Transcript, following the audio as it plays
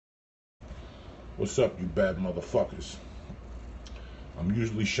What's up, you bad motherfuckers? I'm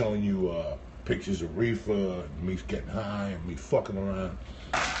usually showing you pictures of reefer, me getting high, and me fucking around.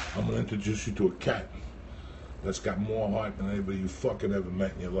 I'm gonna introduce you to a cat that's got more heart than anybody you fucking ever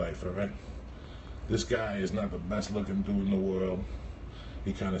met in your life, alright? This guy is not the best looking dude in the world.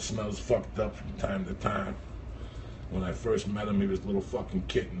 He kind of smells fucked up from time to time. When I first met him, he was a little fucking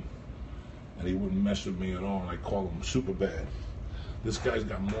kitten. And he wouldn't mess with me at all, and I call him Superbad. This guy's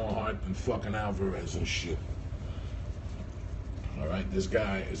got more heart than fucking Alvarez and shit. Alright, this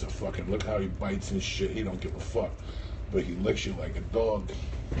guy is a fucking, look how he bites and shit, he don't give a fuck. But he licks you like a dog.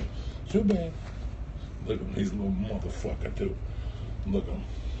 Superbad. Look at him, he's a little motherfucker too. Look at him.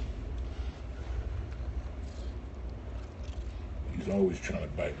 He's always trying to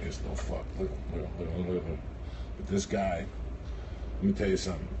bite me, this little fuck. Look at him, look at him, look at him. But this guy, let me tell you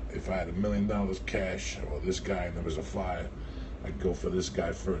something. If I had $1 million cash, or this guy and there was a fire, I'd go for this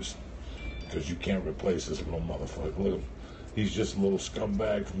guy first. Because you can't replace this little motherfucker. Look at him. He's just a little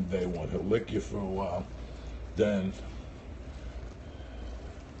scumbag from day one. He'll lick you for a while, then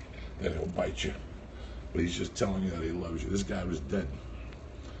he'll bite you. But he's just telling you that he loves you. This guy was dead.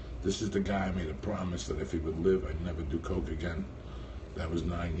 This is the guy I made a promise that if he would live, I'd never do coke again. That was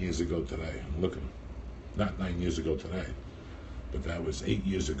 9 years ago today. Look at him. Not 9 years ago today, but that was 8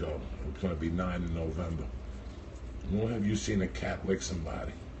 years ago. It's going to be 9 in November. When have you seen a cat lick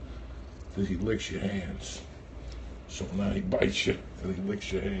somebody? He licks your hands. So now he bites you and he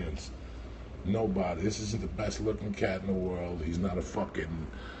licks your hands. Nobody. This isn't the best looking cat in the world. He's not a fucking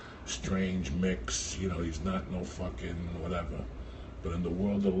strange mix. You know, he's not no fucking whatever. But in the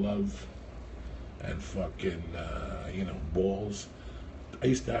world of love and fucking, you know, balls, I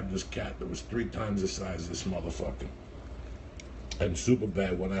used to have this cat that was 3 times the size of this motherfucker. And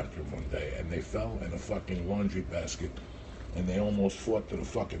Superbad went after him one day, and they fell in a fucking laundry basket, and they almost fought to the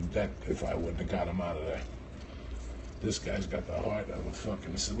fucking deck if I wouldn't have got him out of there. This guy's got the heart of a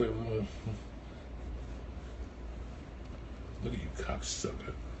fucking... Look at you,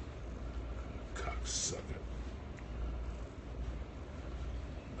 cocksucker. Cocksucker.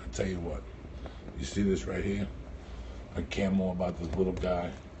 I tell you what, you see this right here? I care more about this little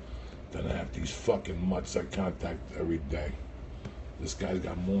guy than I have these fucking mutts I contact every day. This guy's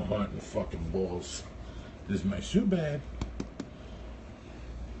got more heart than fucking balls. This is my Superbad.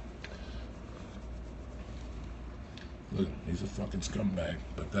 Look, he's a fucking scumbag,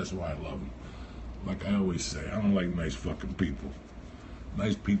 but that's why I love him. Like I always say, I don't like nice fucking people.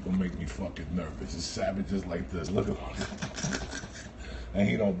 Nice people make me fucking nervous. It's savages like this. Look at him. And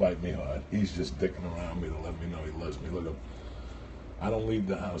he don't bite me hard. He's just dicking around me to let me know he loves me. Look at him. I don't leave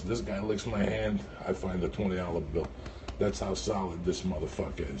the house. This guy licks my hand, I find a $20 bill. That's how solid this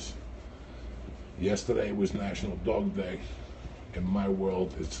motherfucker is. Yesterday was National Dog Day. In my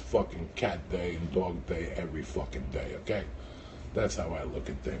world, it's fucking cat day and dog day every fucking day, okay? That's how I look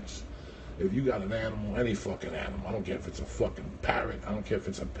at things. If you got an animal, any fucking animal, I don't care if it's a fucking parrot, I don't care if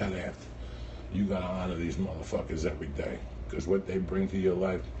it's a pet ant, you gotta honor these motherfuckers every day. Because what they bring to your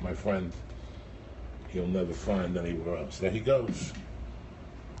life, my friend, you'll never find anywhere else. There he goes.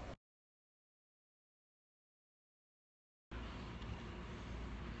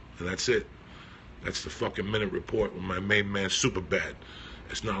 And that's it. That's the fucking minute report with my main man Superbad.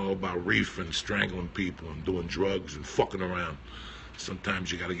 It's not all about reef and strangling people and doing drugs and fucking around.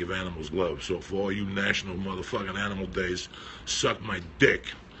 Sometimes you gotta give animals love. So for all you national motherfucking animal days, suck my dick.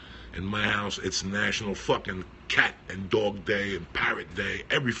 In my house, it's National fucking Cat and Dog Day and Parrot Day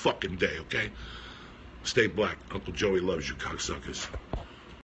every fucking day, okay? Stay black. Uncle Joey loves you, cocksuckers.